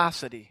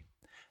capacity.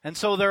 And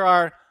so there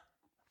are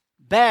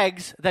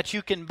bags that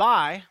you can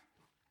buy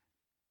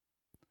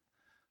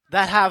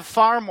that have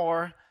far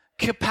more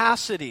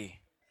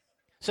capacity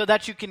so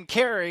that you can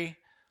carry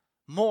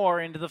more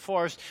into the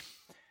forest.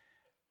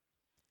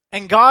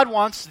 And God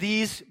wants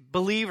these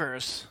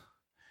believers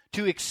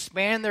to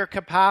expand their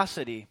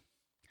capacity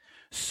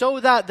so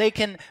that they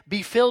can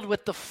be filled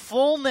with the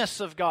fullness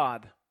of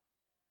God.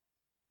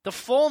 The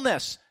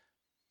fullness.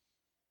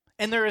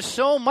 And there is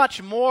so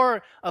much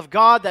more of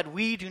God that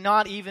we do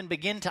not even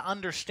begin to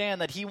understand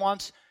that he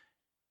wants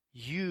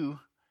you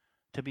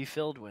to be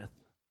filled with.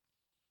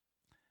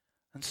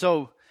 And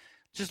so,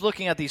 just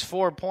looking at these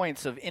 4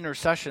 points of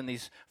intercession,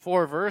 these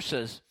 4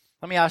 verses,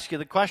 Let me ask you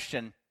the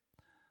question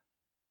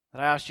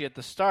that I asked you at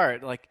the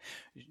start. Like,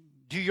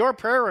 do your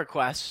prayer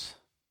requests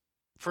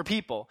for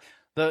people,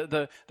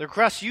 the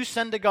requests you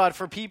send to God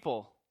for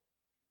people,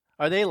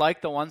 are they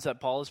like the ones that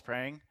Paul is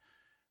praying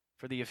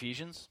for the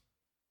Ephesians?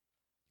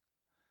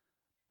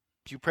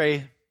 Do you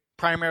pray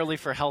primarily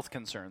for health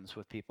concerns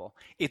with people?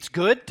 It's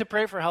good to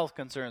pray for health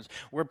concerns.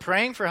 We're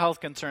praying for health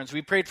concerns.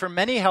 We prayed for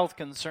many health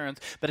concerns,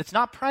 but it's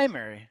not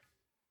primary.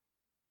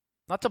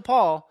 Not to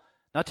Paul,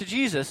 not to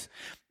Jesus.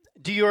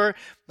 Do your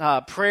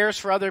prayers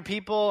for other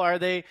people, are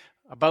they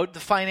about the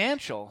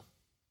financial?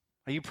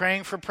 Are you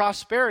praying for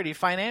prosperity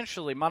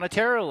financially,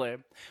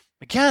 monetarily?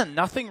 Again,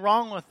 nothing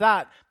wrong with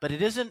that, but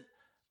it isn't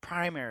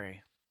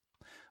primary.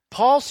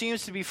 Paul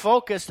seems to be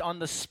focused on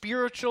the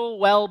spiritual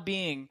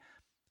well-being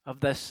of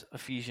this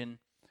Ephesian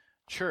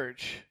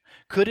church.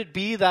 Could it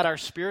be that our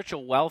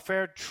spiritual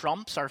welfare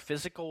trumps our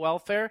physical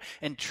welfare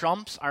and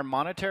trumps our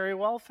monetary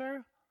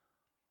welfare?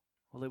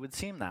 Well, it would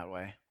seem that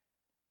way.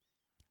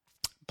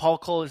 Paul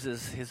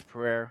closes his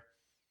prayer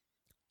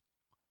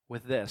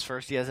with this.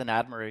 First, he has an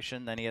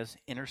admiration, then he has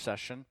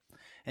intercession,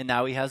 and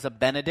now he has a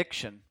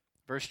benediction.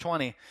 Verse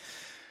 20.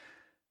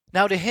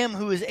 Now to him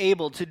who is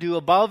able to do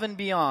above and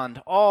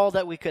beyond all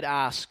that we could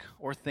ask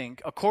or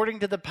think, according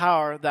to the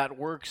power that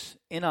works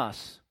in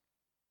us,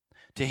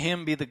 to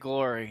him be the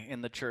glory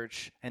in the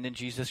church and in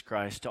Jesus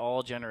Christ to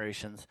all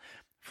generations,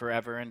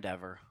 forever and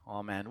ever.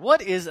 Amen.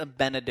 What is a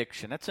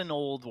benediction? That's an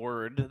old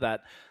word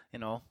that,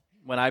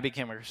 when I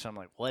became a Christian, I'm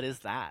like, what is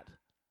that?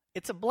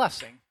 It's a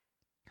blessing.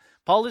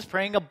 Paul is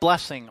praying a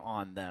blessing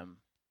on them,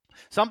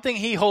 something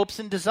he hopes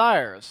and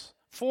desires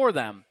for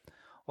them.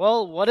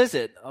 Well, what is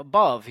it?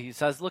 Above. He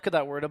says, look at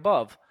that word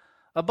above.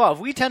 Above.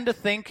 We tend to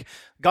think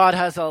God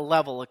has a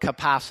level, a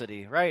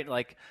capacity, right?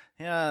 Like,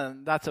 yeah,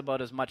 that's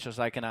about as much as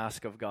I can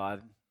ask of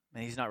God.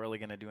 And he's not really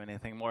going to do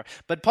anything more.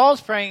 But Paul's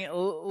praying,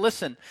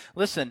 listen,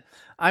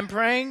 I'm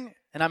praying,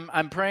 and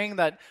I'm praying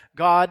that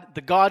God,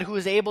 the God who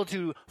is able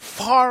to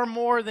far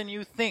more than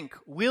you think,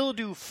 will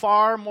do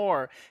far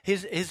more.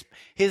 His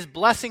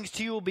blessings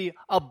to you will be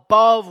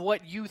above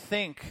what you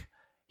think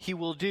he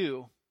will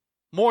do.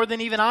 More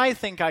than even I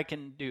think I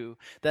can do,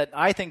 that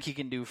I think he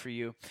can do for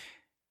you.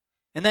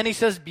 And then he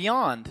says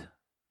beyond.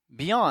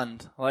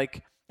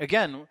 Like,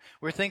 again,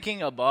 we're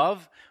thinking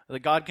above, that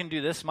God can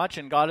do this much,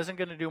 and God isn't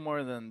going to do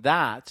more than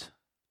that.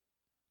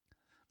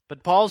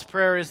 But Paul's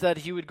prayer is that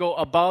he would go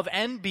above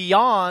and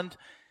beyond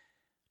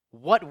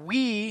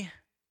than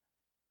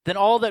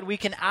all that we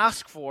can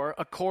ask for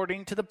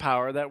according to the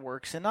power that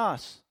works in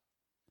us.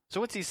 So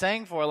what's he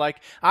saying for?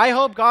 Like, I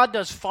hope God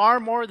does far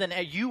more than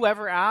you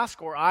ever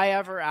ask or I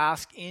ever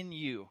ask in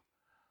you.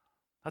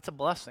 That's a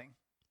blessing.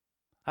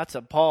 That's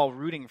a Paul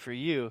rooting for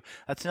you.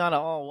 That's not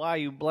why are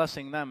you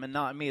blessing them and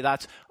not me?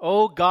 That's,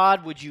 oh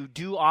God, would you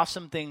do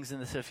awesome things in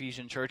this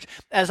Ephesian church?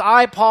 As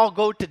I, Paul,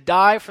 go to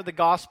die for the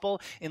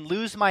gospel and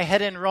lose my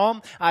head in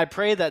Rome, I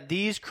pray that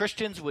these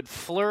Christians would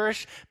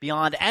flourish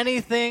beyond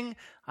anything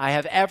I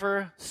have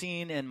ever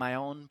seen in my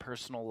own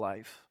personal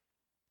life.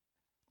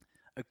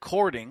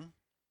 According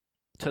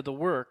to the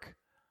work,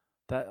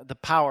 the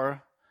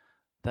power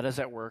that is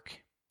at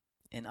work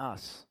in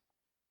us.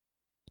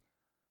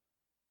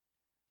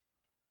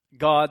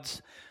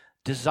 God's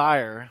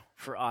desire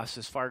for us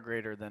is far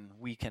greater than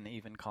we can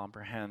even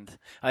comprehend.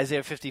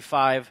 Isaiah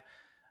 55,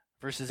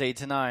 verses 8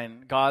 to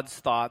 9, God's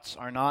thoughts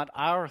are not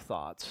our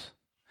thoughts,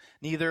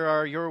 neither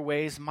are your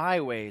ways my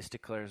ways,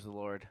 declares the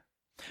Lord.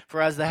 For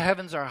as the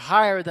heavens are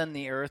higher than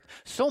the earth,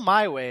 so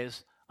my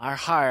ways are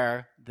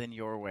higher than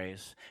your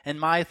ways, and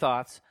my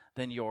thoughts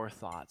than your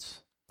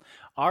thoughts.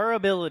 Our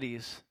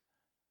abilities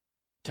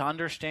to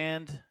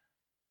understand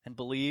and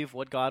believe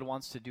what God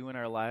wants to do in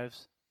our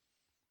lives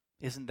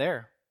isn't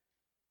there.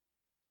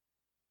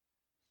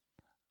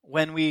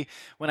 When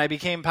I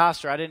became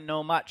pastor, I didn't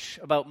know much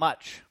about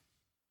much.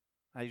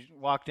 I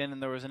walked in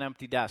and there was an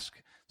empty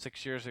desk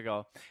 6 years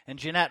ago. And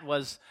Jeanette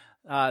was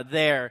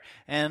there.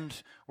 And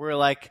we're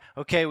like,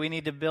 okay, we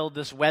need to build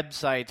this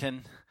website.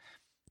 And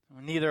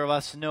neither of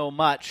us know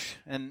much.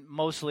 And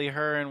mostly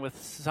her, and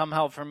with some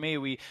help from me,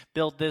 we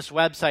built this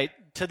website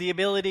to the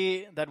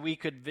ability that we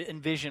could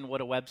envision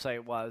what a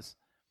website was.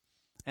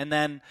 And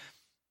then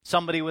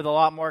somebody with a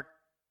lot more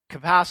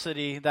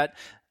capacity that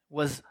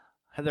was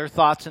their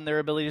thoughts and their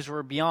abilities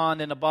were beyond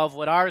and above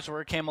what ours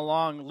were came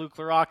along, Luke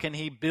LaRock, and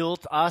he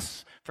built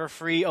us for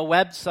free a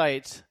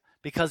website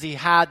because he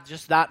had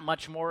just that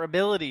much more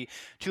ability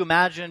to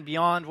imagine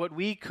beyond what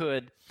we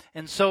could.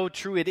 And so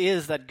true it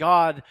is that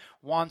God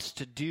wants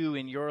to do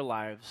in your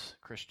lives,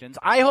 Christians.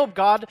 I hope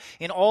God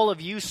in all of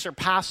you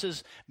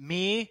surpasses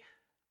me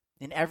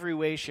in every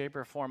way, shape,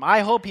 or form.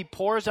 I hope he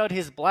pours out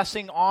his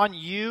blessing on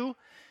you.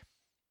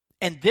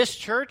 And this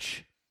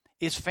church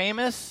is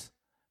famous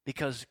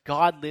because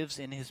God lives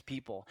in his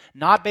people.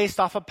 Not based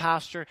off a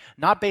pastor,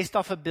 not based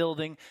off a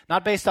building,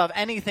 not based off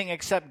anything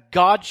except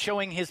God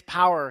showing his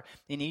power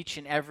in each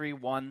and every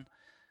one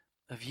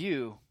of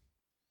you.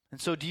 And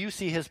so do you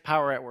see his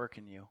power at work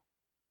in you?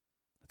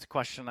 That's a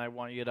question I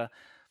want you to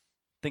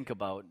think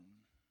about.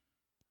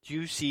 Do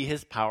you see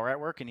his power at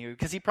work in you?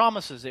 Because he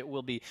promises it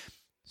will be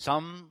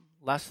some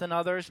less than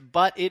others,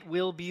 but it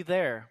will be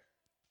there.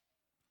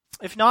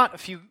 If not, a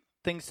few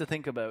things to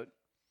think about.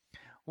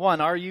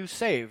 One, are you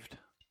saved?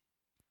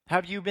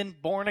 Have you been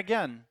born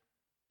again?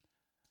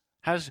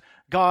 Has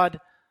God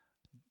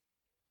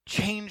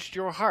changed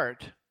your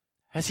heart?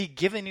 Has he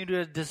given you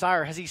a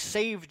desire? Has he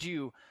saved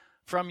you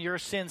from your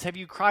sins? Have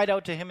you cried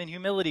out to him in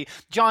humility?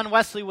 John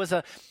Wesley was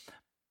a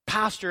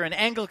pastor, an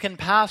Anglican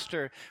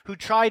pastor, who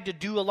tried to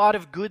do a lot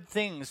of good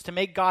things to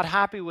make God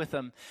happy with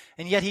him,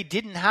 and yet he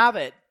didn't have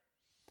it.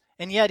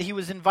 And yet he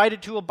was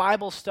invited to a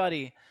Bible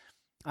study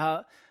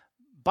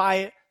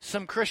by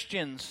some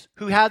Christians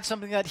who had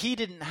something that he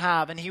didn't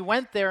have, and he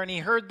went there and he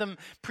heard them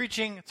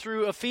preaching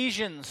through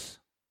Ephesians.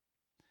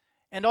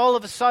 And all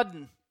of a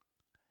sudden,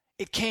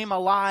 it came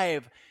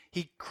alive.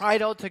 He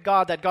cried out to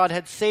God that God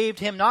had saved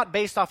him, not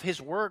based off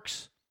his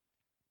works,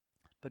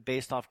 but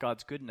based off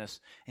God's goodness.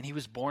 And he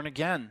was born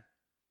again.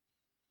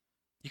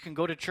 You can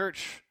go to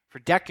church for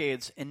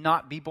decades and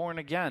not be born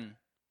again.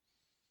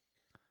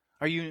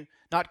 Are you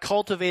not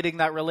cultivating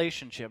that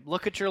relationship?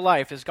 Look at your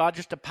life. Is God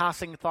just a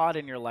passing thought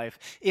in your life?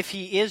 If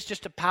he is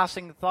just a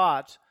passing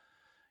thought,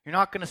 you're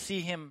not going to see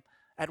him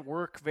at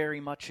work very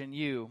much in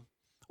you.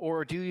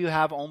 Or do you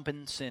have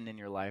open sin in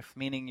your life,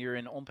 meaning you're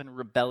in open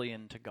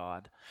rebellion to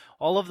God?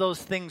 All of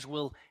those things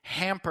will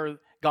hamper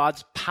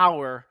God's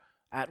power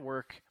at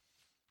work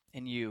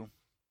in you.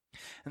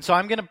 And so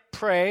I'm going to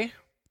pray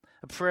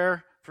a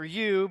prayer for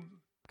you,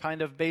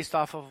 kind of based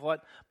off of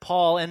what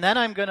Paul, and then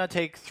I'm going to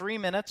take 3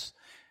 minutes,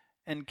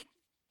 and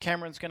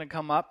Cameron's going to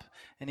come up,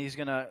 and he's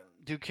going to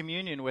do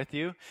communion with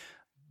you.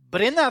 But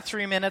in that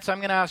 3 minutes, I'm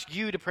going to ask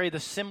you to pray the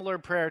similar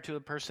prayer to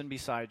the person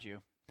beside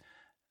you.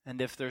 And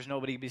if there's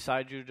nobody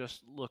beside you,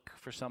 just look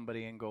for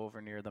somebody and go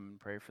over near them and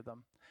pray for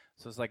them.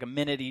 So it's like a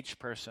minute each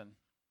person.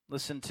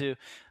 Listen to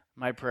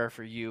my prayer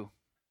for you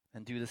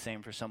and do the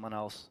same for someone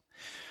else.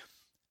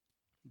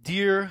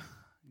 Dear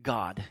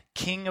God,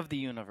 King of the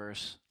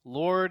universe,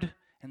 Lord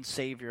and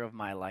Savior of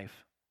my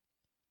life,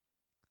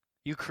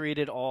 you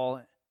created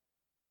all.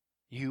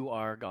 You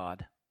are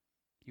God.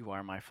 You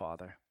are my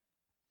Father.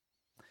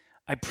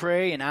 I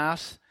pray and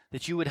ask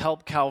that you would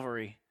help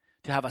Calvary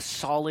to have a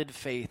solid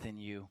faith in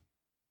you,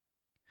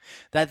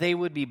 that they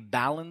would be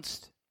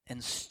balanced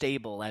and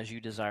stable as you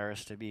desire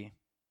us to be.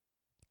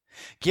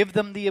 Give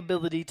them the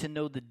ability to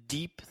know the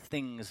deep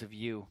things of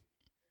you.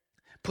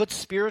 Put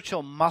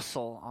spiritual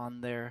muscle on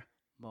their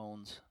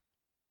bones.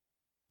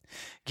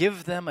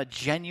 Give them a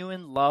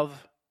genuine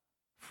love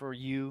for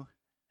you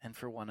and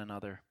for one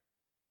another.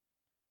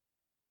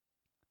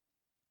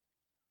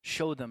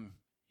 Show them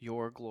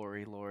your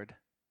glory, Lord.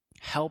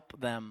 Help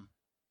them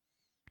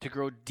to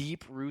grow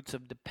deep roots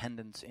of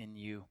dependence in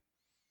you,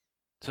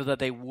 so that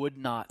they would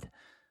not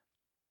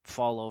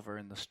fall over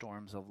in the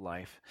storms of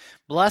life.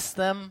 Bless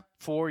them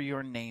for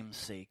your name's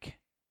sake.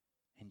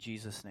 In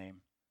Jesus'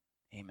 name,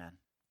 amen.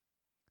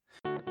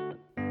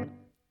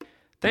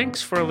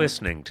 Thanks for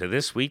listening to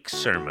this week's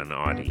sermon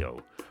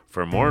audio.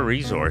 For more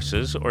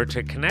resources or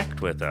to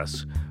connect with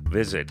us,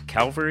 visit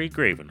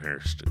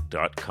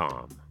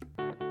calvarygravenhurst.com.